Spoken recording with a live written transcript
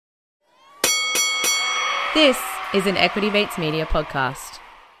This is an Equity Mates Media podcast.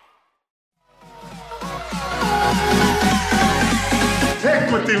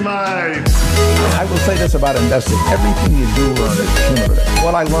 Equity Mate! I will say this about investing. Everything you do learn is cumulative.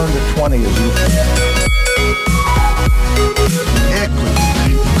 What I learned at 20 is useful.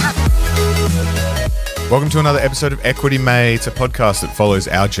 Equity Mate. Welcome to another episode of Equity Mates, a podcast that follows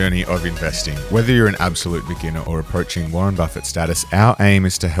our journey of investing. Whether you're an absolute beginner or approaching Warren Buffett status, our aim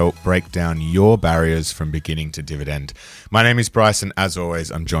is to help break down your barriers from beginning to dividend. My name is Bryce, and as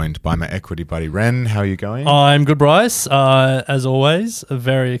always, I'm joined by my equity buddy, Ren. How are you going? I'm good, Bryce. As always,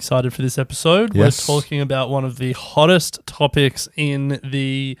 very excited for this episode. Yes. We're talking about one of the hottest topics in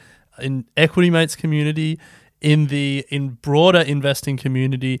Equity Mates community, in broader investing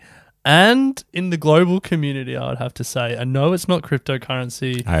community, and in the global community, I would have to say. I know it's not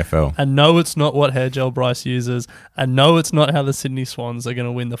cryptocurrency. AFL. I know it's not what hair gel Bryce uses. I know it's not how the Sydney Swans are going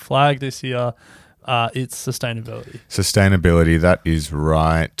to win the flag this year. It's sustainability. Sustainability, that is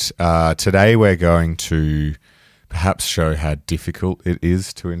right. Today we're going to perhaps show how difficult it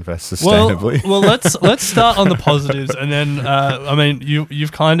is to invest sustainably. Well, let's start on the positives, and then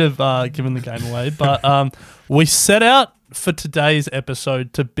you've kind of given the game away, but we set out for today's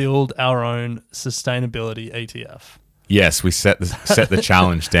episode to build our own sustainability ETF. Yes, we set the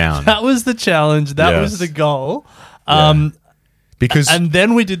challenge down. That was the challenge. That Yes. was the goal. Because And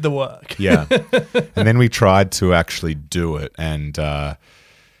then we did the work. yeah. And then we tried to actually do it and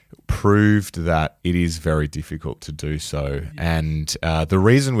proved that it is very difficult to do so. And the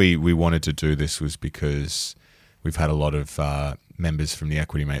reason we wanted to do this was because we've had a lot of members from the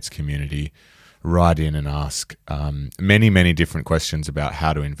Equity Mates community write in and ask many, many different questions about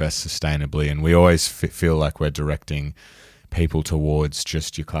how to invest sustainably. And we always feel like we're directing people towards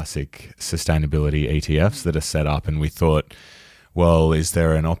just your classic sustainability ETFs that are set up. And we thought, well, is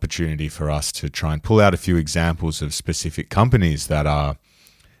there an opportunity for us to try and pull out a few examples of specific companies that are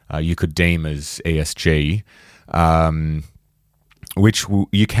you could deem as ESG, which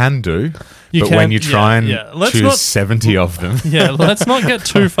you can do, when you try and choose 70 of them. Yeah, let's not get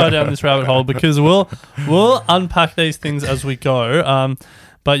too far down this rabbit hole because we'll unpack these things as we go.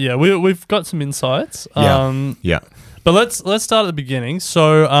 But yeah, we've got some insights. Yeah. But let's start at the beginning.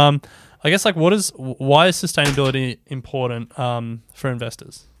 So I guess why is sustainability important for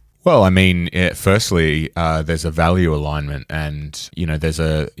investors? Well, I mean, firstly, there's a value alignment, and you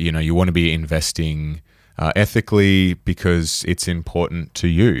want to be investing ethically because it's important to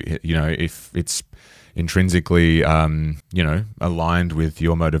you. If it's intrinsically aligned with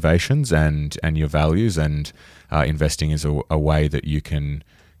your motivations and your values, and investing is a way that you can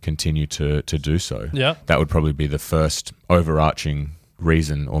continue to do so. Yeah, that would probably be the first overarching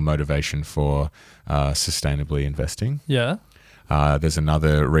reason or motivation for sustainably investing. Yeah. There's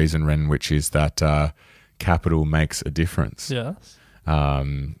another reason, Ren, which is that capital makes a difference. Yeah.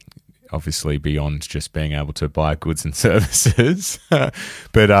 Obviously, beyond just being able to buy goods and services.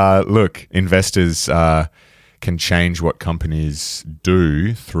 But look, investors can change what companies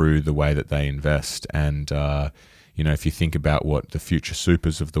do through the way that they invest. And, if you think about what the future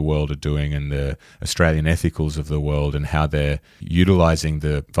supers of the world are doing and the Australian ethicals of the world and how they're utilising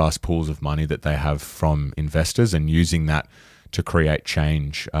the vast pools of money that they have from investors and using that to create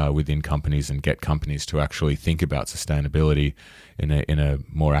change within companies and get companies to actually think about sustainability in a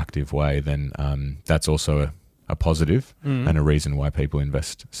more active way, then that's also a positive and a reason why people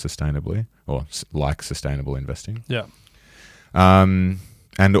invest sustainably or like sustainable investing. Yeah. And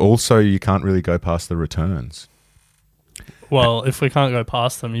also, you can't really go past the returns. Well, if we can't go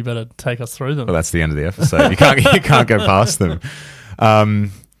past them, you better take us through them. Well, that's the end of the episode. You can't go past them.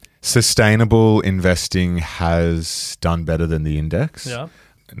 Sustainable investing has done better than the index. Yeah.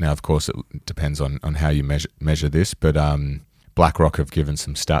 Now, of course, it depends on how you measure this, but BlackRock have given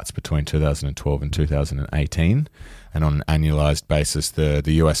some stats between 2012 and 2018, and on an annualized basis, the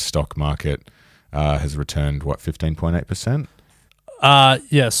US stock market has returned, 15.8%?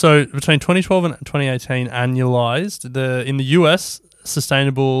 Yeah, so between 2012 and 2018, annualized, in the US,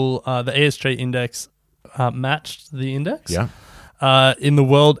 sustainable, the ESG index matched the index. Yeah. In the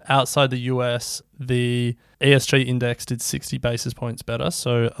world outside the US, the ESG index did 60 basis points better,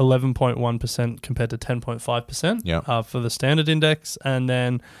 so 11.1% compared to 10.5% for the standard index. And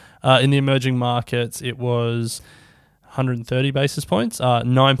then in the emerging markets, it was 130 basis points,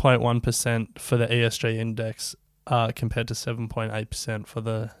 9.1% for the ESG index compared to 7.8% for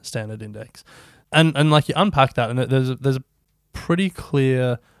the standard index. And you unpack that, and there's pretty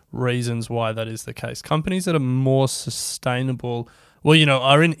clear reasons why that is the case. Companies that are more sustainable,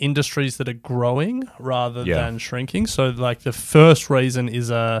 are in industries that are growing rather than shrinking. So the first reason is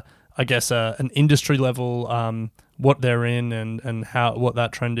a I guess, an industry level, what they're in and what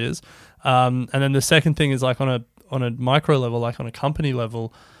that trend is. And then the second thing is like on a micro level, like on a company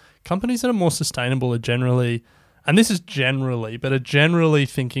level, companies that are more sustainable are generally, and this is generally, but are generally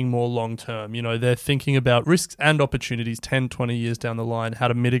thinking more long term. You know, they're thinking about risks and opportunities 10, 20 years down the line, how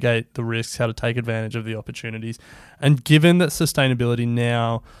to mitigate the risks, how to take advantage of the opportunities. And given that sustainability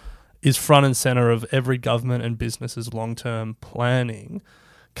now is front and center of every government and business's long term planning,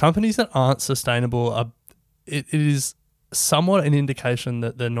 companies that aren't sustainable it is somewhat an indication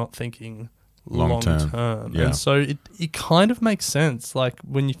that they're not thinking long term. Yeah. And so it kind of makes sense, like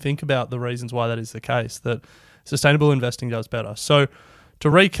when you think about the reasons why that is the case, that sustainable investing does better. So to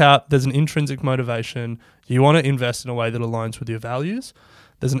recap, there's an intrinsic motivation. You want to invest in a way that aligns with your values.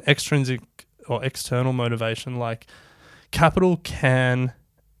 There's an extrinsic or external motivation, like capital can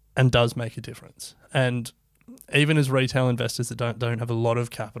and does make a difference. And even as retail investors that don't have a lot of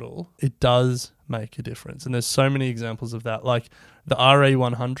capital, it does make a difference. And there's so many examples of that, like the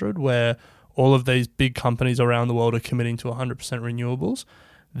RE100, where all of these big companies around the world are committing to 100% renewables.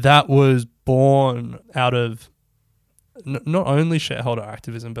 That was born out of not only shareholder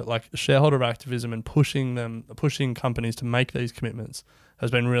activism, but like shareholder activism and pushing companies to make these commitments has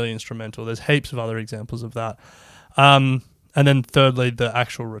been really instrumental. There's heaps of other examples of that. And then thirdly, the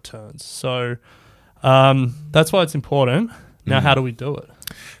actual returns. So that's why it's important. Now, how do we do it?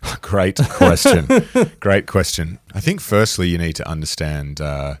 Great question. Great question. I think firstly you need to understand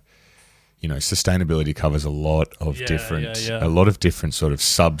sustainability covers a lot of different sort of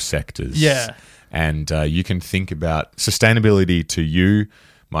subsectors. Yeah. And you can think about sustainability to you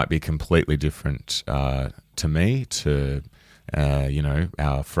might be completely different to me, to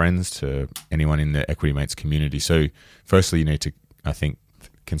our friends, to anyone in the Equity Mates community. So firstly you need to, I think,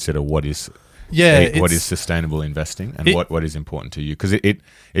 consider what is sustainable investing and what is important to you, because it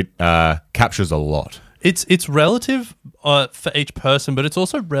captures a lot. It's relative for each person, but it's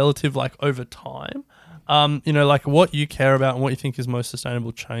also relative like over time. Like what you care about and what you think is most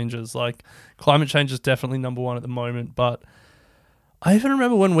sustainable changes. Like climate change is definitely number one at the moment, but I even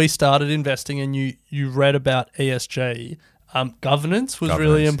remember when we started investing and you read about ESG, governance was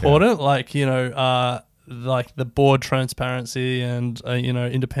really important. Yeah. Like the board transparency and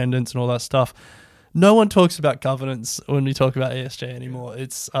independence and all that stuff. No one talks about governance when we talk about ESG anymore.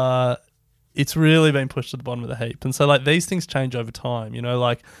 It's really been pushed to the bottom of the heap. And so like these things change over time,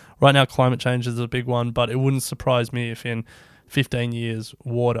 like right now climate change is a big one, but it wouldn't surprise me if in 15 years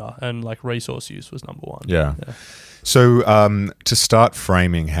water and like resource use was number one. Yeah. So to start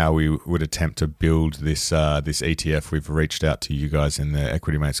framing how we would attempt to build this ETF, we've reached out to you guys in the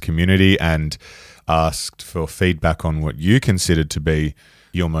Equity Mates community and asked for feedback on what you considered to be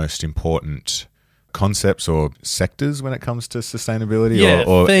your most important concepts or sectors when it comes to sustainability,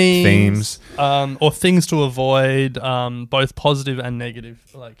 or themes. Or things to avoid, both positive and negative,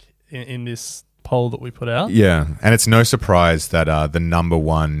 like in this poll that we put out. Yeah, and it's no surprise that the number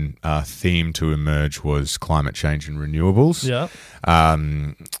one theme to emerge was climate change and renewables. Yeah.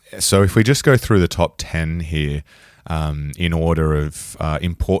 So if we just go through the top 10 here, in order of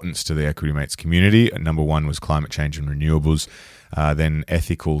importance to the Equity Mates community, number one was climate change and renewables. Then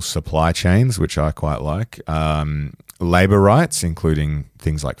ethical supply chains, which I quite like. Labour rights, including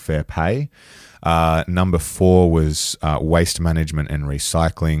things like fair pay. Number 4 was waste management and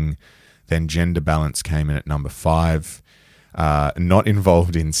recycling. Then gender balance came in at number 5. Not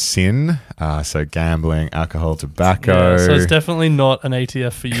involved in sin, so gambling, alcohol, tobacco. Yeah, so it's definitely not an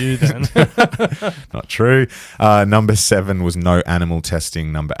ETF for you then. Not true. Number 7 was no animal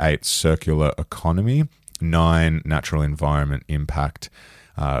testing. Number 8, circular economy. 9, natural environment impact,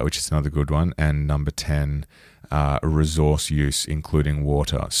 which is another good one. And number 10, resource use, including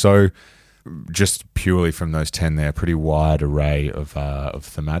water. So just purely from those 10 there, pretty wide array of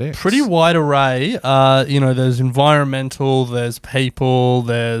thematics. Pretty wide array. There's environmental, there's people,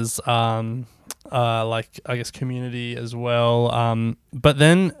 there's community as well. But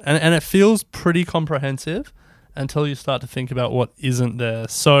then, and it feels pretty comprehensive until you start to think about what isn't there.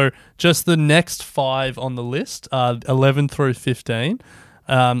 So just the next 5 on the list, 11 through 15,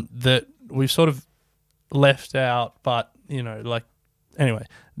 that we've sort of left out, but, anyway,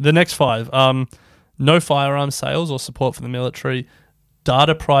 the next 5, no firearms sales or support for the military,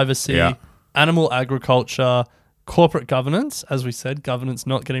 data privacy, animal agriculture, corporate governance, as we said, governance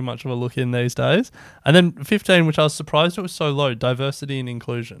not getting much of a look in these days. And then 15, which I was surprised it was so low, diversity and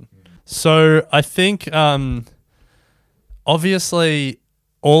inclusion. So I think obviously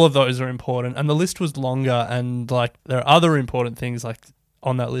all of those are important, and the list was longer, and like there are other important things like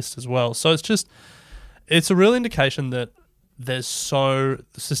on that list as well. So it's a real indication that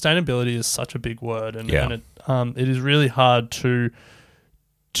sustainability is such a big word, and it is really hard to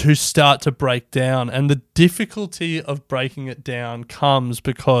start to break down. And the difficulty of breaking it down comes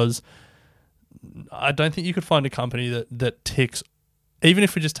because I don't think you could find a company that ticks, even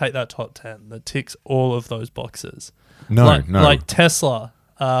if we just take that top 10, that ticks all of those boxes. No. Like Tesla,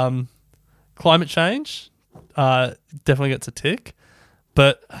 climate change definitely gets a tick,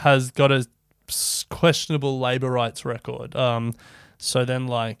 but has got a questionable labor rights record. So then,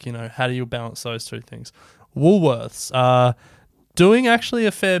 how do you balance those two things? Woolworths doing actually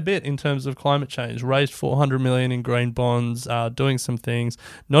a fair bit in terms of climate change, raised $400 million in green bonds, doing some things.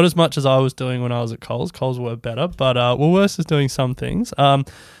 Not as much as I was doing when I was at Coles. Coles were better, but Woolworths is doing some things.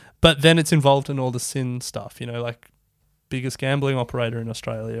 But then it's involved in all the sin stuff, like biggest gambling operator in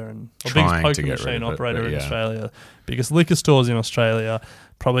Australia and biggest poker machine operator in Australia, biggest liquor stores in Australia,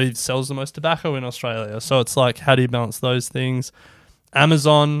 probably sells the most tobacco in Australia. So it's like, how do you balance those things?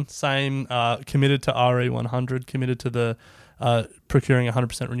 Amazon, same, committed to RE100, committed to the procuring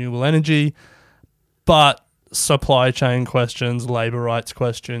 100% renewable energy, but supply chain questions, labor rights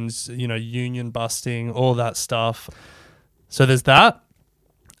questions, union busting, all that stuff. So there's that.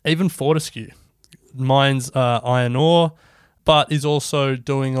 Even Fortescue mines iron ore, but is also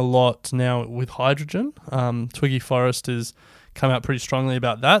doing a lot now with hydrogen. Twiggy Forrest has come out pretty strongly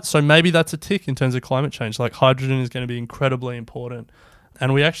about that. So maybe that's a tick in terms of climate change. Like, hydrogen is going to be incredibly important.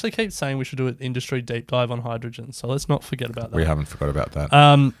 And we actually keep saying we should do an industry deep dive on hydrogen. So let's not forget about that. We haven't forgot about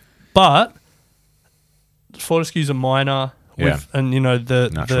that. But Fortescue's a miner. And,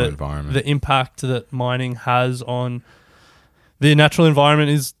 natural environment. The impact that mining has on the natural environment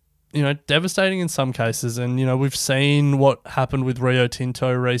is, devastating in some cases. And, we've seen what happened with Rio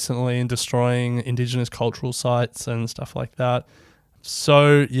Tinto recently in destroying Indigenous cultural sites and stuff like that.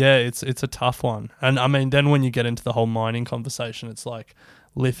 So, it's a tough one. And, I mean, then when you get into the whole mining conversation, it's like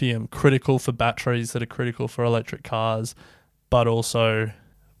lithium, critical for batteries that are critical for electric cars, but also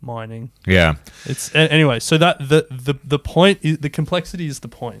mining. Yeah. It's anyway, so that the point is, the complexity is the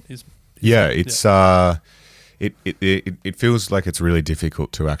point. It feels like it's really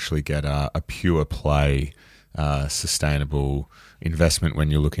difficult to actually get a pure play sustainable investment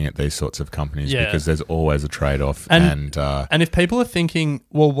when you're looking at these sorts of companies, because there's always a trade-off. And if people are thinking,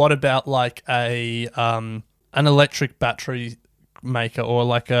 well, what about like an electric battery maker or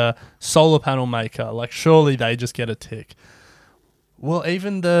like a solar panel maker? Like, surely they just get a tick. Well,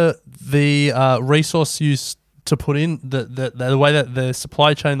 even the resource use to put in, the way that the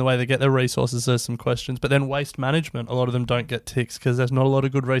supply chain, the way they get their resources, there's some questions. But then waste management, a lot of them don't get ticks because there's not a lot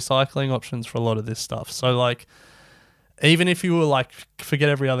of good recycling options for a lot of this stuff. So like, even if you were like, forget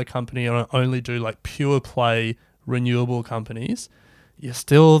every other company and only do like pure play renewable companies,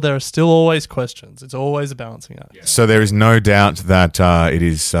 there are still always questions. It's always a balancing act. So there is no doubt that it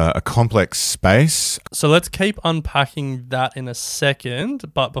is a complex space. So let's keep unpacking that in a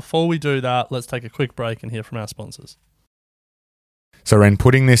second. But before we do that, let's take a quick break and hear from our sponsors. So Ren,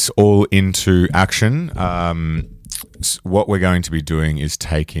 putting this all into action, what we're going to be doing is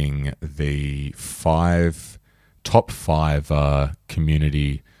taking the top five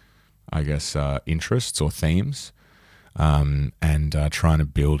community, interests or themes, and trying to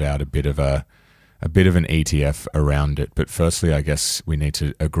build out a bit of an ETF around it. But firstly, I guess we need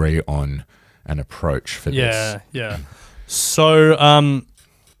to agree on an approach for this. Yeah. So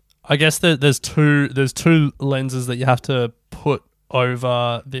I guess there's two lenses that you have to put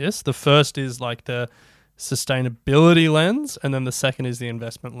over this. The first is like the sustainability lens, and then the second is the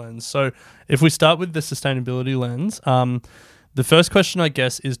investment lens. So if we start with the sustainability lens, the first question, I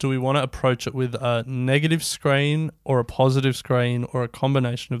guess, is, do we want to approach it with a negative screen or a positive screen or a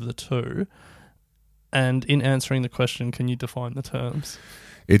combination of the two? And in answering the question, can you define the terms?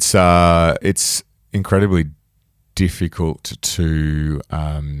 It's incredibly difficult to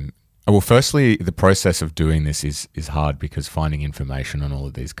firstly, the process of doing this is hard because finding information on all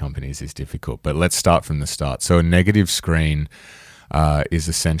of these companies is difficult. But let's start from the start. So a negative screen is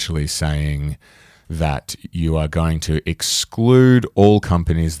essentially saying that you are going to exclude all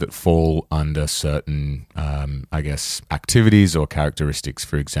companies that fall under certain, activities or characteristics.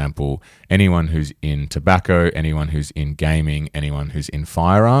 For example, anyone who's in tobacco, anyone who's in gaming, anyone who's in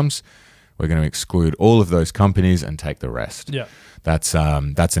firearms. We're going to exclude all of those companies and take the rest. Yeah. That's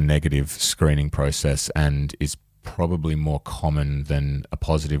a negative screening process and is probably more common than a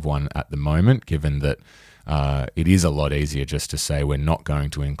positive one at the moment, given that it is a lot easier just to say we're not going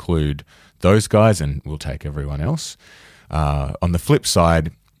to include those guys and we'll take everyone else. On the flip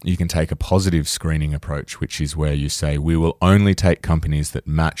side, you can take a positive screening approach, which is where you say we will only take companies that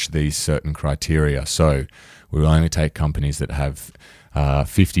match these certain criteria. So We will only take companies that have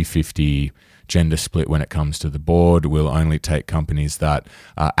 50-50 gender split when it comes to the board. We'll only take companies that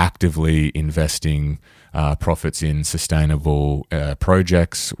are actively investing profits in sustainable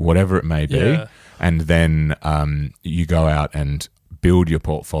projects, whatever it may be. Yeah. And then you go out and build your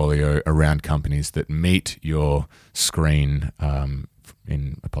portfolio around companies that meet your screen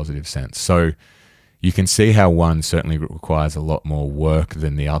in a positive sense. So you can see how one certainly requires a lot more work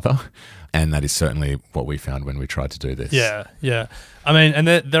than the other. And that is certainly what we found when we tried to do this. Yeah. I mean, and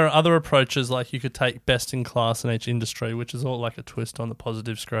there are other approaches, like you could take best in class in each industry, which is all like a twist on the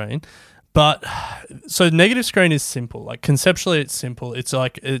positive screen. But so negative screen is simple. Like conceptually, it's simple. It's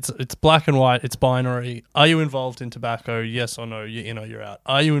like it's black and white. It's binary. Are you involved in tobacco? Yes or no. You're in or you're out.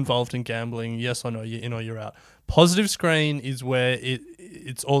 Are you involved in gambling? Yes or no. You're in or you're out. Positive screen is where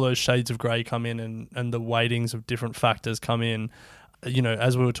it's all those shades of grey come in, and the weightings of different factors come in. You know,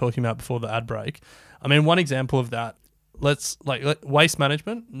 as we were talking about before the ad break. I mean, one example of that. Waste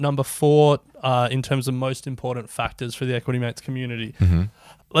management, number 4 in terms of most important factors for the Equity Mates community. Mm-hmm.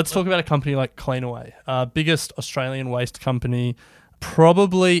 Let's talk about a company like Cleanaway, biggest Australian waste company.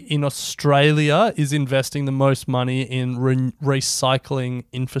 Probably in Australia is investing the most money in recycling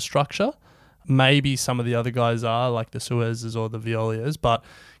infrastructure. Maybe some of the other guys are, like the Suez's or the Veolias, but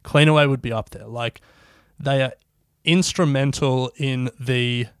Cleanaway would be up there. Like, they are instrumental in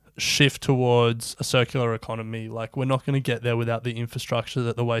the shift towards a circular economy. Like, we're not going to get there without the infrastructure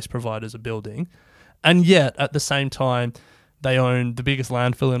that the waste providers are building. And yet, at the same time, they own the biggest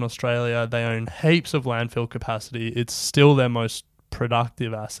landfill in Australia. They own heaps of landfill capacity. It's still their most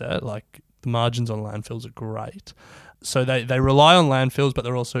productive asset. Like, the margins on landfills are great. So they rely on landfills, but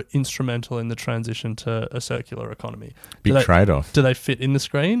they're also instrumental in the transition to a circular economy. Big trade-off. Do they fit in the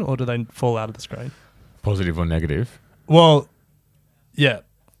screen, or do they fall out of the screen? Positive or negative? Well, yeah.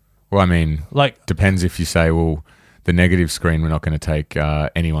 Well, I mean, like, depends if you say, well, the negative screen, we're not going to take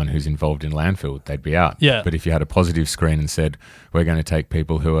anyone who's involved in landfill. They'd be out. Yeah. But if you had a positive screen and said, we're going to take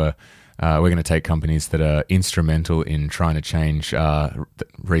people who are, we're going to take companies that are instrumental in trying to change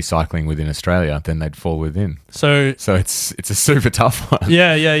recycling within Australia, then they'd fall within. So it's a super tough one.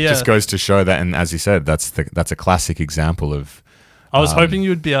 Yeah. Just goes to show that, and as you said, that's a classic example of. I was hoping you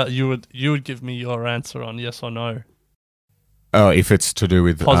would give me your answer on yes or no. Oh, if it's to do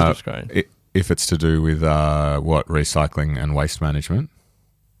with positive screen. If it's to do with what, recycling and waste management?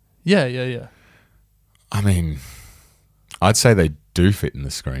 Yeah. I mean, I'd say they do fit in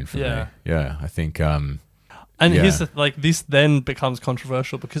the screen for me. Yeah, I think. And here's this then becomes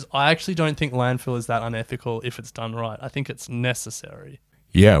controversial because I actually don't think landfill is that unethical if it's done right. I think it's necessary.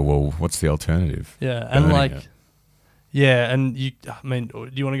 Yeah. Well, what's the alternative? Yeah, and and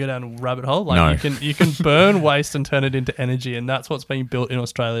do you want to go down a rabbit hole? Like, no. you can burn waste and turn it into energy, and that's what's being built in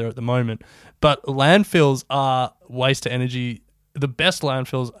Australia at the moment. But landfills are waste to energy. The best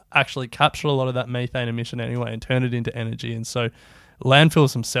landfills actually capture a lot of that methane emission anyway and turn it into energy. And so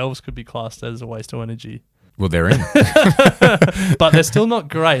landfills themselves could be classed as a waste of energy. Well, they're in. But they're still not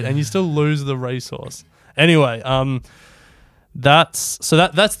great, and you still lose the resource. Anyway, that's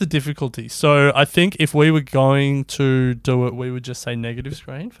the difficulty. So I think if we were going to do it, we would just say negative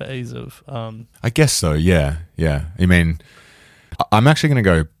screen for ease of. I guess so. Yeah. I mean, I'm actually going to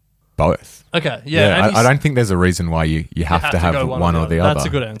go both. Okay. Yeah. I don't think there's a reason why you have to have one or the other. That's a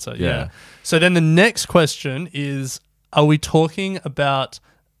good answer. Yeah. So then the next question is: are we talking about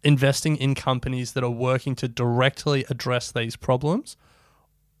investing in companies that are working to directly address these problems,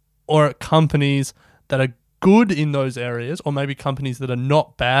 or companies that are good in those areas, or maybe companies that are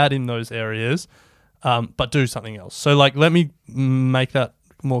not bad in those areas, but do something else? So, like, let me make that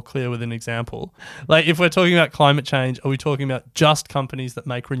more clear with an example. Like, if we're talking about climate change, are we talking about just companies that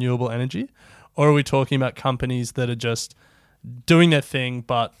make renewable energy, or are we talking about companies that are just doing their thing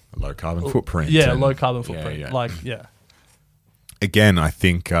but low carbon footprint? Yeah, low carbon footprint. Yeah. Again, I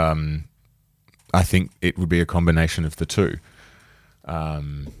think it would be a combination of the two.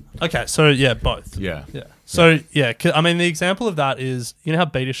 Okay, so both. Yeah. So I mean, the example of that is, you know how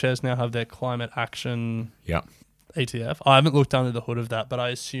BetaShares now have their climate action ETF. I haven't looked under the hood of that, but I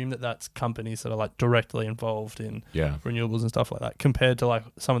assume that that's companies that are like directly involved in renewables and stuff like that, compared to like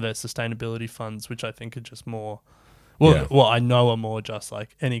some of their sustainability funds, which I think are just more. Well, I know are more just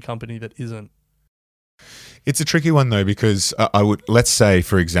like any company that isn't. It's a tricky one though, because let's say,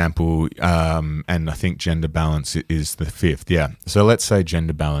 for example, and I think Gender Balance is the fifth. Yeah. So let's say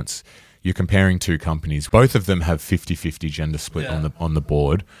Gender Balance, you're comparing two companies. Both of them have 50-50 gender split on the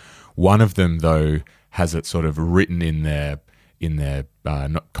board. One of them though has it sort of written in their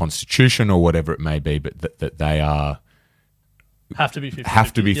constitution or whatever it may be, but that they are have to be 50-50.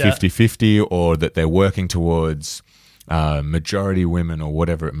 Have to be 50-50, or that they're working towards majority women or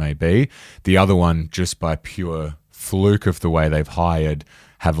whatever it may be. The other one, just by pure fluke of the way they've hired,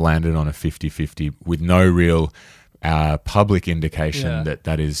 have landed on a 50-50 with no real public indication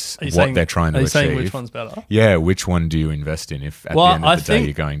that is what they're trying to achieve. Are you saying which one's better? Yeah, which one do you invest in if at the end of the day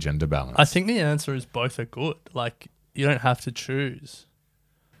you're going gender balance? I think the answer is both are good. Like, you don't have to choose.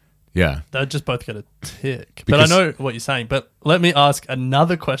 Yeah. They'll just both get a tick. But I know what you're saying. But let me ask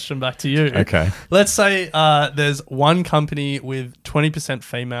another question back to you. Okay. Let's say there's one company with 20%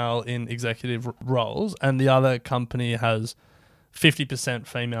 female in executive roles and the other company has 50%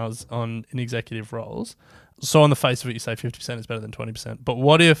 females in executive roles. So on the face of it, you say 50% is better than 20%. But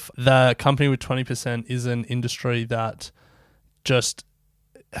what if the company with 20% is an industry that just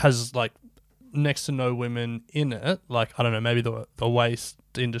has like next to no women in it? Like, I don't know, maybe the waste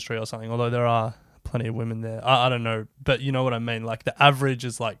industry or something, although there are plenty of women there. I don't know, but you know what I mean? Like, the average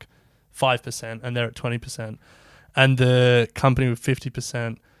is like 5% and they're at 20%. And the company with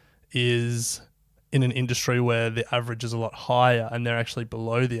 50% is in an industry where the average is a lot higher and they're actually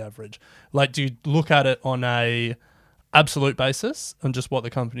below the average. Like, do you look at it on a absolute basis on just what the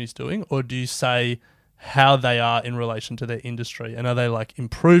company's doing, or do you say how they are in relation to their industry? And are they like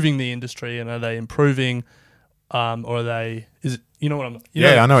improving the industry, and are they improving or are they, is it, you know what I'm,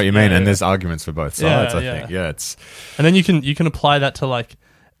 I know what you mean. And there's arguments for both sides, I think. Yeah, it's, and then you can apply that to like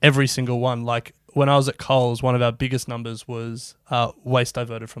every single one. Like, when I was at Coles, one of our biggest numbers was waste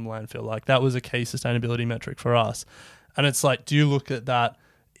diverted from landfill. Like, that was a key sustainability metric for us. And it's like, do you look at that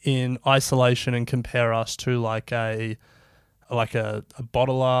in isolation and compare us to like a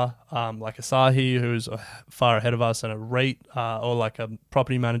bottler, like Asahi, who's far ahead of us, and a REIT, or like a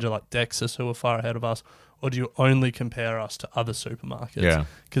property manager like Dexus, who are far ahead of us? Or do you only compare us to other supermarkets? Yeah.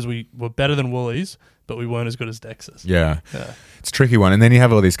 Because we were better than Woolies, but we weren't as good as Dexus. Yeah. It's a tricky one. And then you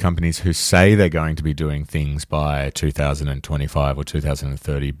have all these companies who say they're going to be doing things by 2025 or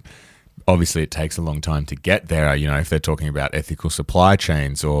 2030. Obviously, it takes a long time to get there. You know, if they're talking about ethical supply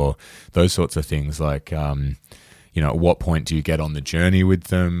chains or those sorts of things, like, you know, at what point do you get on the journey with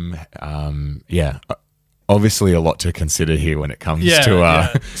them? Obviously a lot to consider here when it comes to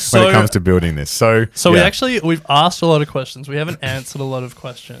when it comes to building this. So we've asked a lot of questions. We haven't answered a lot of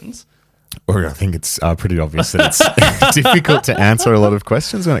questions. Well, I think it's pretty obvious that it's difficult to answer a lot of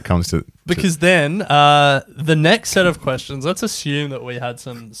questions when it comes to... Because then the next set of questions, let's assume that we had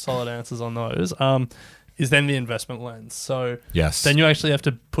some solid answers on those, is then the investment lens. So yes, then you actually have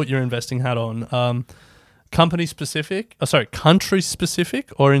to put your investing hat on. Country specific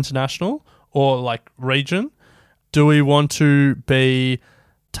or international, or like region. Do we want to be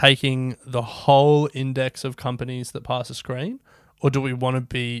taking the whole index of companies that pass a screen, or do we want to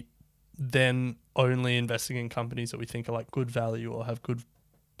be then only investing in companies that we think are like good value or have good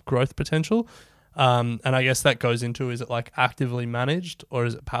growth potential? And I guess that goes into, is it like actively managed or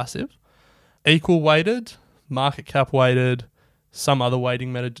is it passive? Equal weighted, market cap weighted, some other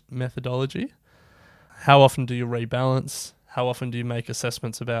weighting methodology. How often do you rebalance? How often do you make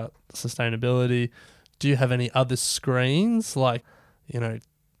assessments about sustainability? Do you have any other screens, like, you know,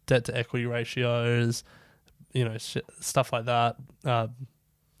 debt to equity ratios, you know, stuff like that?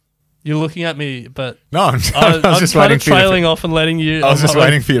 You're looking at me, but no, I'm just kind of trailing off and letting you. I was just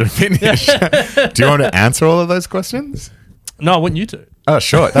waiting for you to finish. Do you want to answer all of those questions? No, I want you to. Oh,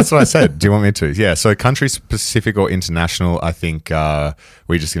 sure. That's what I said. Do you want me to? Yeah. So country specific or international, I think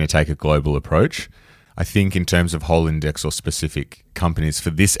we're just going to take a global approach. I think in terms of whole index or specific companies for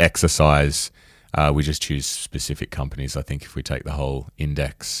this exercise, we just choose specific companies. I think if we take the whole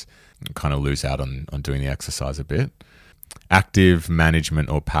index, we kind of lose out on doing the exercise a bit. Active management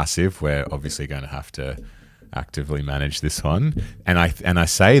or passive, we're obviously going to have to actively manage this one. And I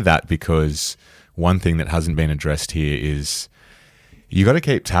say that because one thing that hasn't been addressed here is you got to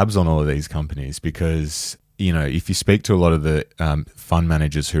keep tabs on all of these companies, because, you know, if you speak to a lot of the fund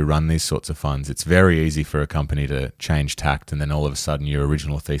managers who run these sorts of funds, it's very easy for a company to change tact, and then all of a sudden your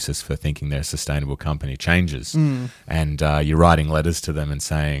original thesis for thinking they're a sustainable company changes. And you're writing letters to them and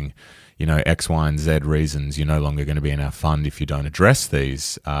saying, you know, X, Y, and Z reasons you're no longer going to be in our fund if you don't address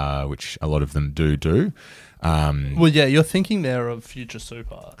these, which a lot of them do. Well, yeah, you're thinking there of Future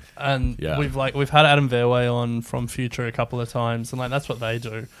Super, and we've had Adam Verwey on from Future a couple of times, and like that's what they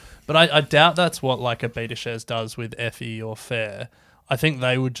do. But I doubt that's what like a BetaShares does with FE or FAIR. I think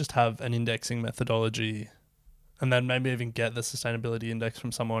they would just have an indexing methodology, and then maybe even get the sustainability index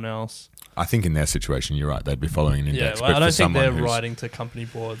from someone else. I think in their situation, you're right. They'd be following an index. Yeah, well, I don't think they're writing to company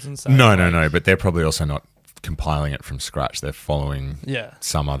boards and saying... No. But they're probably also not compiling it from scratch. They're following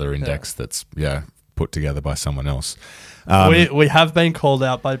some other index that's put together by someone else. We have been called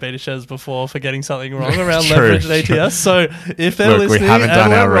out by BetaShares before for getting something wrong around True, leverage and ETFs. So if they're Look, we listening haven't and done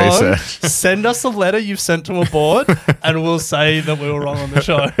we're our wrong, research. send us a letter you've sent to a board and we'll say that we were wrong on the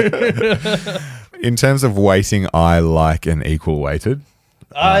show. In terms of weighting, I like an equal weighted.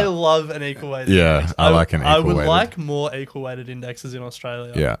 I love an equal weighted Yeah, index. I like an I equal would weighted. like more equal weighted indexes in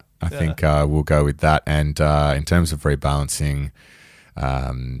Australia. Yeah, I think we'll go with that. And in terms of rebalancing,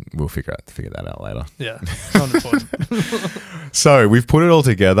 we'll figure that out later. Yeah, not important. So we've put it all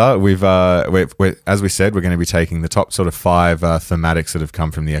together. We've as we said, we're going to be taking the top sort of 5 thematics that have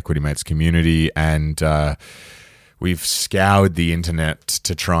come from the Equity Mates community, and we've scoured the internet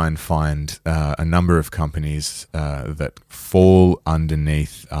to try and find a number of companies that fall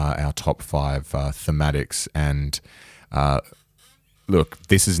underneath our top 5 thematics. And look,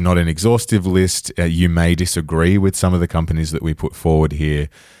 this is not an exhaustive list. You may disagree with some of the companies that we put forward here,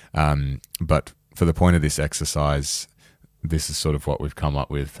 but for the point of this exercise, this is sort of what we've come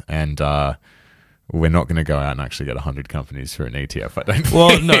up with. And we're not going to go out and actually get 100 companies for an ETF, I don't think.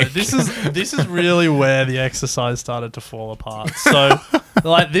 Well, no, this is really where the exercise started to fall apart. So,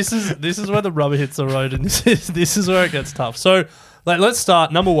 like, this is where the rubber hits the road, and this is where it gets tough. So, like, let's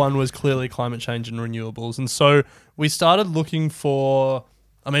start. Number 1 was clearly climate change and renewables, and so we started looking for.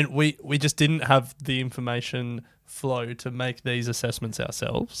 I mean, we just didn't have the information flow to make these assessments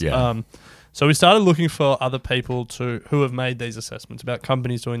ourselves. Yeah. So we started looking for other people who have made these assessments about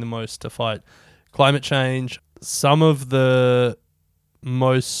companies doing the most to fight climate change. Some of the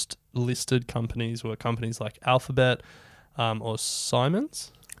most listed companies were companies like Alphabet or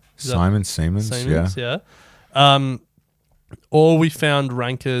Siemens. Siemens, yeah. Or we found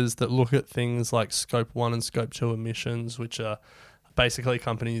rankers that look at things like Scope 1 and Scope 2 emissions, which are basically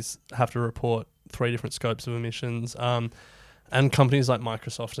companies have to report 3 different scopes of emissions. And companies like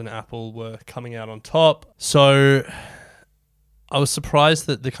Microsoft and Apple were coming out on top. So I was surprised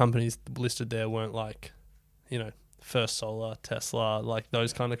that the companies listed there weren't like, First Solar, Tesla, like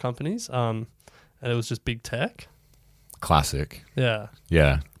those kind of companies. And it was just big tech. Classic. Yeah.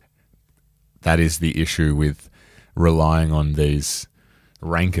 Yeah. That is the issue with relying on these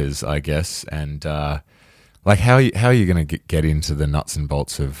rankers, I guess. And like how are you going to get into the nuts and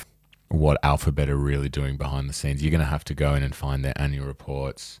bolts of what Alphabet are really doing behind the scenes? You're going to have to go in and find their annual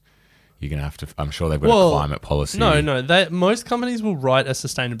reports. You're going to have to, I'm sure they've got a climate policy. No. Most companies will write a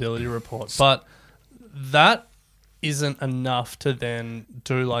sustainability report, but that isn't enough to then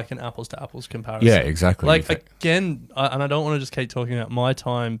do like an apples to apples comparison. Yeah, exactly. Like again, and I don't want to just keep talking about my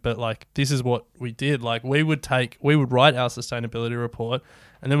time, but like this is what we did. Like we would write our sustainability report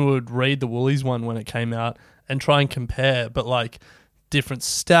and then we would read the Woolies one when it came out and try and compare, but like different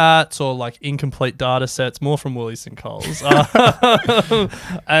stats or like incomplete data sets, more from Woolies than Coles.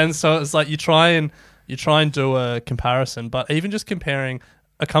 And so it's like you try and do a comparison, but even just comparing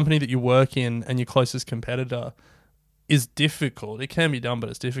a company that you work in and your closest competitor is difficult. It can be done, but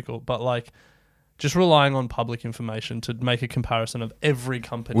it's difficult. But like just relying on public information to make a comparison of every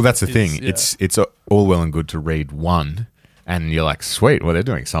company. Well, that's the thing. Yeah. It's all well and good to read one and you're like, sweet, well, they're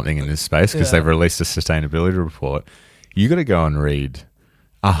doing something in this space because they've released a sustainability report. You got to go and read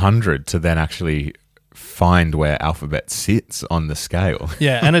 100 to then actually find where Alphabet sits on the scale.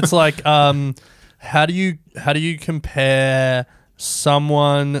 Yeah, and it's like, how do you compare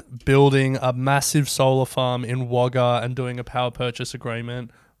someone building a massive solar farm in Wagga and doing a power purchase agreement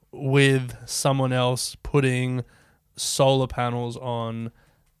with someone else putting solar panels on,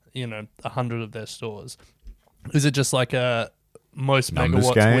 100 of their stores? Is it just like a most Numbers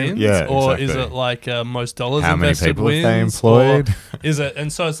megawatts game? wins, Yeah, or exactly. is it like most dollars How many invested people wins? have they employed? Or is it?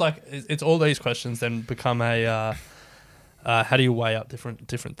 And so it's like it's all these questions then become a how do you weigh up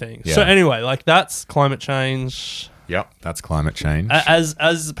different things? Yeah. So anyway, like that's climate change. Yep, that's climate change.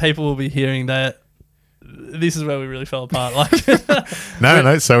 As people will be hearing that, this is where we really fell apart. Like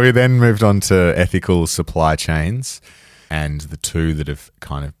No. So we then moved on to ethical supply chains, and the two that have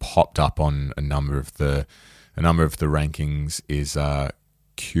kind of popped up on a number of the rankings is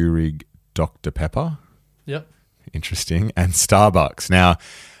Keurig Dr. Pepper. Yep. Interesting. And Starbucks. Now,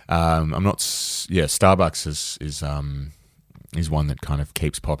 Starbucks is one that kind of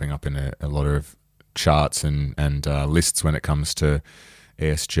keeps popping up in a lot of charts and lists when it comes to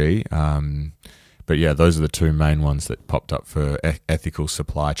ESG. But yeah, those are the two main ones that popped up for ethical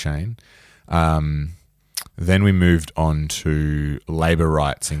supply chain. Then we moved on to labor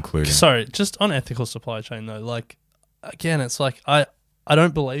rights, including... Sorry, just on ethical supply chain though, like, again, it's like, I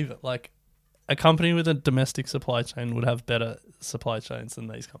don't believe it. Like, a company with a domestic supply chain would have better supply chains than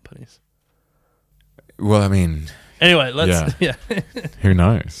these companies. Well, I mean... Anyway, let's... Yeah. Who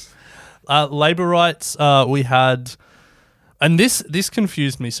knows? Labor rights, we had, and this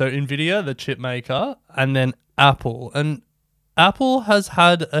confused me. So Nvidia, the chip maker, and then Apple. And Apple has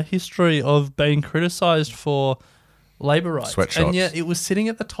had a history of being criticized for labor rights. Sweatshops. And yet it was sitting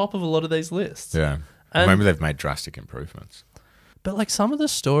at the top of a lot of these lists. Yeah. And, maybe they've made drastic improvements. But like some of the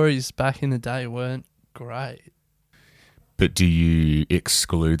stories back in the day weren't great. But do you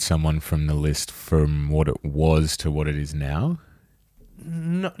exclude someone from the list from what it was to what it is now?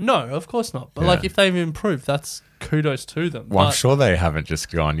 No, of course not. But Yeah. like if they've improved, that's kudos to them. Well, I'm But sure they haven't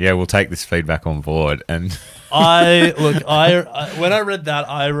just gone, yeah, we'll take this feedback on board. And I when I read that,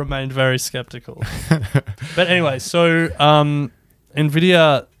 I remained very skeptical. But anyway, so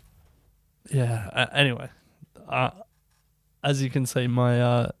Nvidia, yeah. Anyway, as you can see,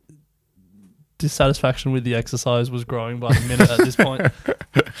 my dissatisfaction with the exercise was growing by the minute at this point.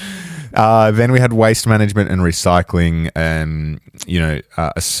 Then we had waste management and recycling, and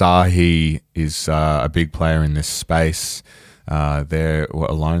Asahi is a big player in this space. They're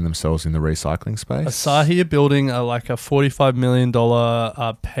alone themselves in the recycling space. Asahi are building a $45 million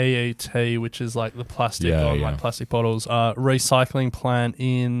PET, which is like the plastic like plastic bottles, recycling plant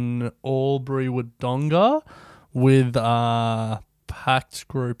in Albury Wodonga with Pact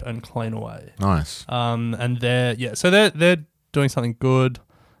Group and Cleanaway. Nice. And they're doing something good.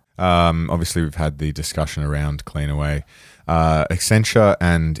 Obviously, we've had the discussion around Cleanaway. Accenture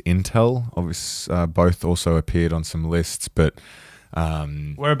and Intel, obviously, both also appeared on some lists, but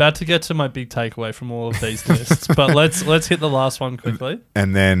we're about to get to my big takeaway from all of these lists. But let's hit the last one quickly.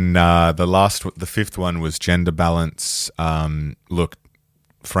 And then the fifth one was gender balance. Look,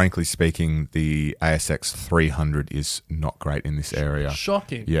 frankly speaking, the ASX 300 is not great in this area.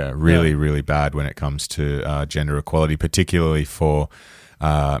 Shocking. Yeah, really bad when it comes to gender equality, particularly for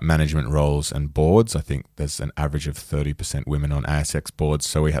management roles and boards. I think there's an average of 30% women on ASX boards,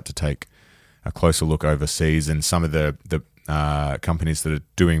 so we had to take a closer look overseas. And some of the companies that are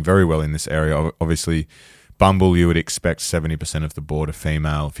doing very well in this area, obviously Bumble, you would expect 70% of the board are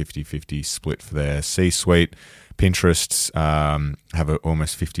female, 50-50 split for their C-suite. Pinterest have an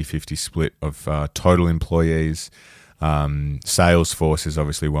almost 50-50 split of total employees. Salesforce is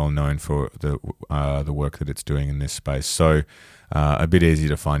obviously well known for the work that it's doing in this space. So a bit easy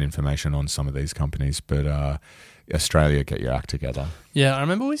to find information on some of these companies, but Australia, get your act together. Yeah, I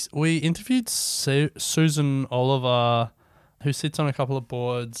remember we interviewed Susan Oliver, who sits on a couple of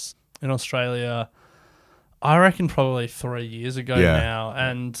boards in Australia, I reckon probably 3 years ago now,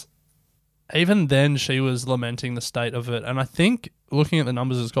 and even then she was lamenting the state of it, and I think looking at the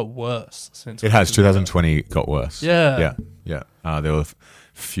numbers, it's got worse since. It has. 2020 got worse. Yeah. There were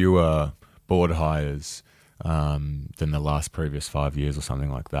fewer board hires than the last previous 5 years or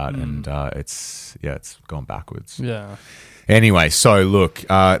something like that, and it's gone backwards. Yeah. Anyway, so look,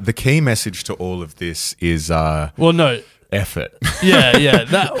 the key message to all of this is effort. Yeah.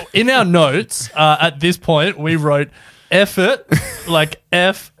 That, in our notes at this point, we wrote effort, like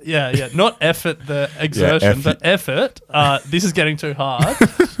F, not effort the exertion, but effort. This is getting too hard,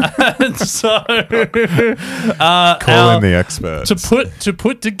 and so call in the experts to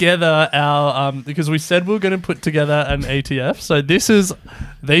put together our because we said we were going to put together an ETF. So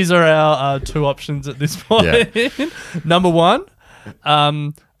these are our two options at this point. Yeah. Number one,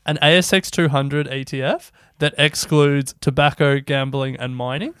 an ASX 200 ETF that excludes tobacco, gambling, and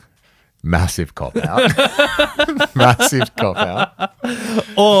mining. Massive cop out. Massive cop out.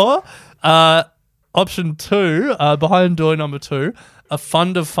 Or option two, behind door number two, a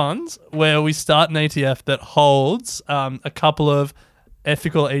fund of funds where we start an ETF that holds a couple of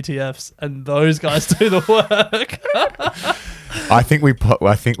ethical ETFs, and those guys do the work. I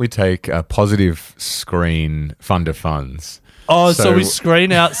think we take a positive screen fund of funds. Oh, so we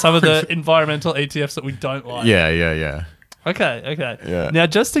screen out some of the environmental ETFs that we don't like. Yeah. Okay. Yeah. Now,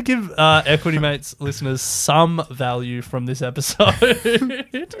 just to give Equity Mates listeners some value from this episode,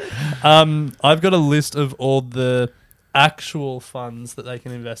 I've got a list of all the actual funds that they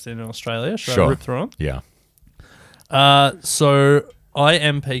can invest in Australia. Should I rip through them? Yeah. So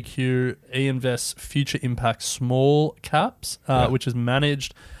IMPQ invests Future Impact Small Caps, which is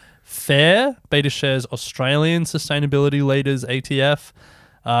managed. FAIR, BetaShares Australian Sustainability Leaders ETF.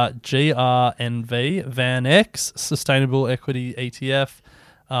 GRNV, VanEck Sustainable Equity ETF.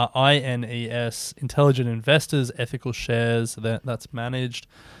 INES, Intelligent Investors Ethical Shares, that's managed.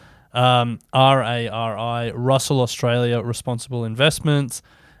 RARI, Russell Australia Responsible Investments.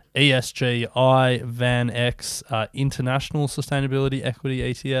 ESGI, VanEck International Sustainability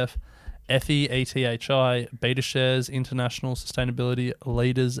Equity ETF. ETHI, ETHI, BetaShares International Sustainability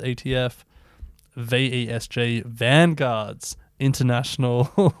Leaders ETF. VESG, Vanguard's international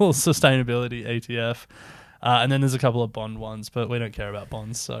sustainability ETF. And then there's a couple of bond ones, but we don't care about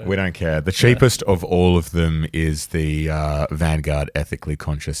bonds. So we don't care. The cheapest of all of them is the Vanguard Ethically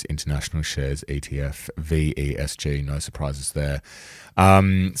Conscious International Shares ETF, VESG. No surprises there.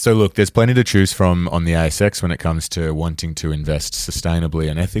 So look, there's plenty to choose from on the ASX when it comes to wanting to invest sustainably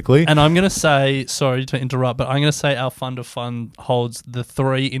and ethically. And I'm going to say, sorry to interrupt, but I'm going to say our fund of fund holds the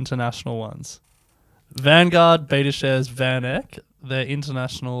 3 international ones. Vanguard, BetaShares, VanEck, they're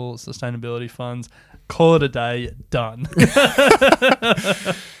international sustainability funds. Call it a day, done.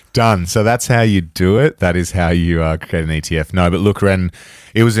 Done. So that's how you do it. That is how you create an ETF. No, but look, Ren,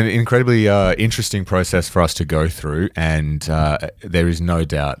 it was an incredibly interesting process for us to go through, and there is no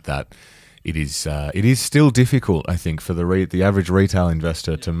doubt that it is still difficult, I think, for the average retail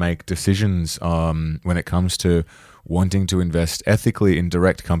investor to make decisions when it comes to wanting to invest ethically in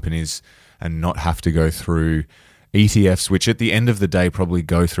direct companies and not have to go through ETFs, which at the end of the day probably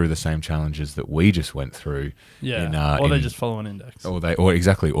go through the same challenges that we just went through. Yeah, or they just follow an index. Or they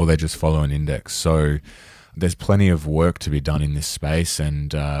just follow an index. So there's plenty of work to be done in this space,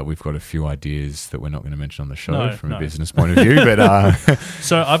 and we've got a few ideas that we're not going to mention on the show from a business point of view. But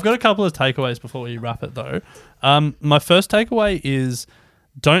So I've got a couple of takeaways before we wrap it, though. My first takeaway is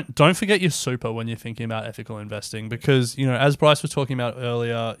don't forget your super when you're thinking about ethical investing, because, you know, as Bryce was talking about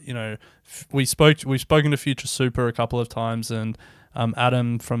earlier, you know, we've spoken to Future Super a couple of times, and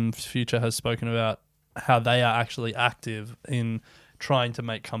Adam from Future has spoken about how they are actually active in trying to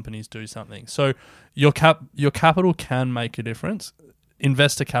make companies do something. So your capital can make a difference.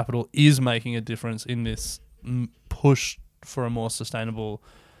 Investor capital is making a difference in this push for a more sustainable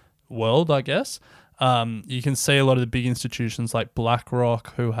world, I guess. You can see a lot of the big institutions like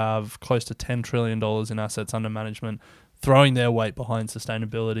BlackRock, who have close to $10 trillion in assets under management, throwing their weight behind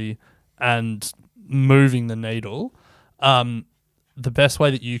sustainability and moving the needle. The best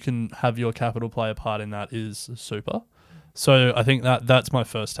way that you can have your capital play a part in that is super. So I think that's my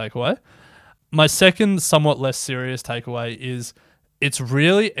first takeaway. My second, somewhat less serious takeaway is it's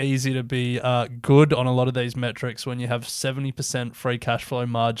really easy to be good on a lot of these metrics when you have 70% free cash flow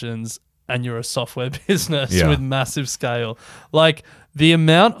margins and you're a software business with massive scale. Like, the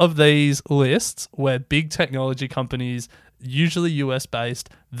amount of these lists where big technology companies, usually US-based,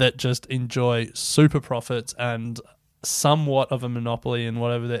 that just enjoy super profits and somewhat of a monopoly in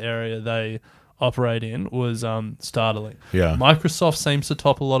whatever the area they operate in was startling. Yeah. Microsoft seems to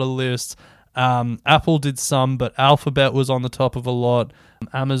top a lot of lists. Apple did some, but Alphabet was on the top of a lot.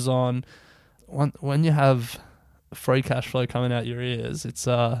 Amazon. When you have free cash flow coming out your ears, it's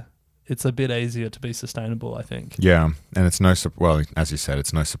a bit easier to be sustainable, I think. Yeah, and it's as you said,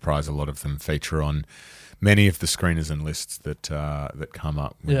 it's no surprise a lot of them feature on many of the screeners and lists that come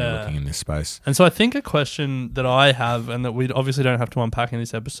up when you're looking in this space. And so I think a question that I have, and that we obviously don't have to unpack in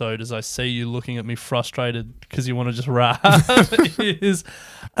this episode, as I see you looking at me frustrated because you want to just wrap, is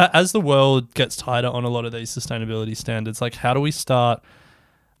as the world gets tighter on a lot of these sustainability standards, like, how do we start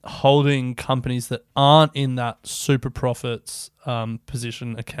holding companies that aren't in that super profits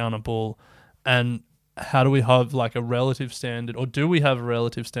position accountable, and how do we have like a relative standard, or do we have a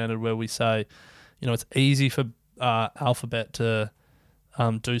relative standard where we say, you know, it's easy for Alphabet to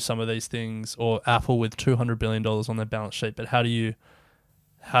do some of these things, or Apple with $200 billion on their balance sheet, but how do you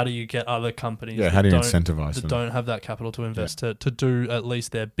get other companies how do you incentivize that them? Don't have that capital to invest to do at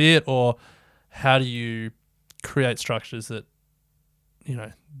least their bit, or how do you create structures that, you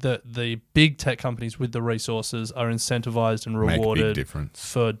know, the big tech companies with the resources are incentivized and rewarded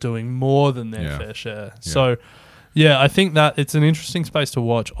for doing more than their fair share. Yeah. So, I think that it's an interesting space to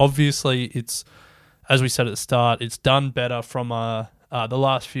watch. Obviously, it's, as we said at the start, it's done better from the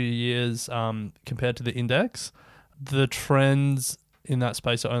last few years compared to the index. The trends in that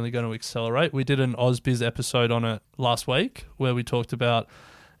space are only going to accelerate. We did an AusBiz episode on it last week where we talked about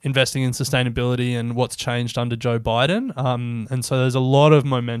investing in sustainability and what's changed under Joe Biden. And so there's a lot of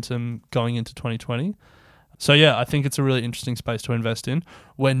momentum going into 2020. So I think it's a really interesting space to invest in.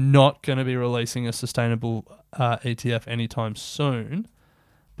 We're not going to be releasing a sustainable ETF anytime soon,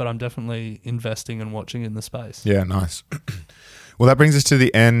 but I'm definitely investing and watching in the space. Yeah, nice. Well, that brings us to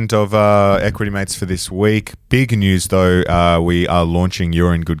the end of Equity Mates for this week. Big news, though. We are launching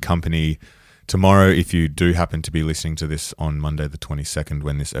You're in Good Company tomorrow, if you do happen to be listening to this on Monday the 22nd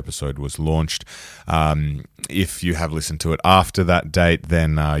when this episode was launched. If you have listened to it after that date,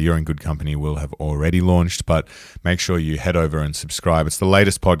 then You're in Good Company will have already launched, but make sure you head over and subscribe. It's the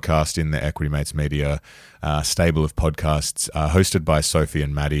latest podcast in the Equity Mates Media stable of podcasts, hosted by Sophie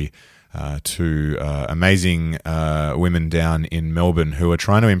and Maddie, two amazing women down in Melbourne who are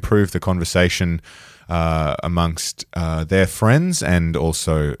trying to improve the conversation amongst their friends and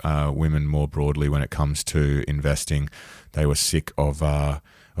also women more broadly when it comes to investing. They were sick of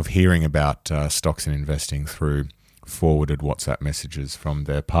hearing about stocks and investing through forwarded WhatsApp messages from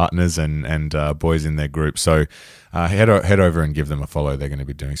their partners and boys in their group. So head over and give them a follow. They're going to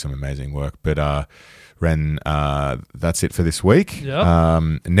be doing some amazing work. But Ren, that's it for this week.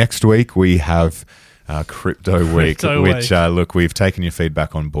 Yep. Next week we have Crypto Week, which look, we've taken your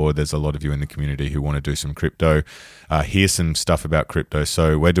feedback on board. There's a lot of you in the community who want to do some crypto, hear some stuff about crypto.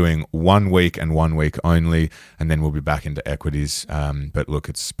 So we're doing 1 week and 1 week only, and then we'll be back into equities. But look,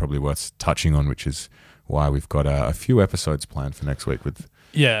 it's probably worth touching on, which is why we've got a few episodes planned for next week with.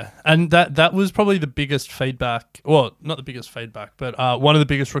 Yeah, and that was probably the biggest feedback. Well, not the biggest feedback, but one of the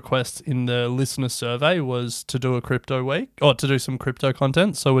biggest requests in the listener survey was to do a crypto week, or to do some crypto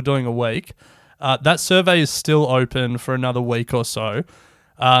content. So we're doing a week. That survey is still open for another week or so.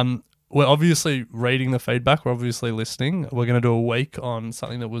 We're obviously reading the feedback. We're obviously listening. We're going to do a week on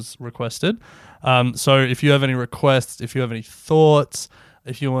something that was requested. So if you have any requests, if you have any thoughts,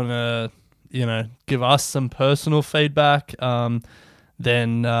 if you want to, give us some personal feedback,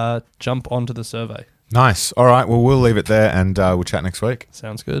 then jump onto the survey. Nice. All right. Well, we'll leave it there and we'll chat next week.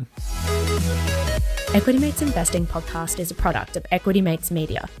 Sounds good. Equity Mates Investing Podcast is a product of Equity Mates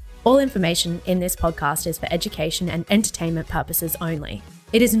Media. All information in this podcast is for education and entertainment purposes only.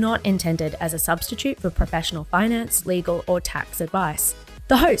 It is not intended as a substitute for professional finance, legal, or tax advice.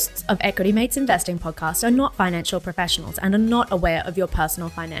 The hosts of Equity Mates Investing Podcast are not financial professionals and are not aware of your personal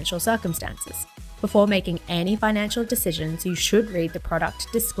financial circumstances. Before making any financial decisions, you should read the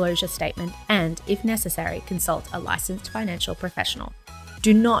product disclosure statement and, if necessary, consult a licensed financial professional.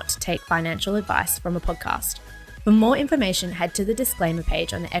 Do not take financial advice from a podcast. For more information, head to the disclaimer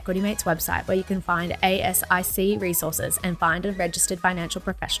page on the Equity Mates website, where you can find ASIC resources and find a registered financial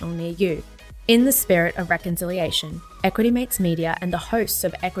professional near you. In the spirit of reconciliation, Equity Mates Media and the hosts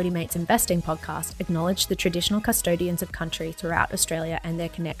of Equity Mates Investing Podcast acknowledge the traditional custodians of country throughout Australia and their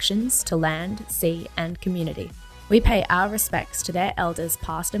connections to land, sea, and community. We pay our respects to their elders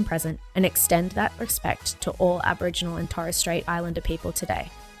past and present and extend that respect to all Aboriginal and Torres Strait Islander people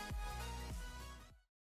today.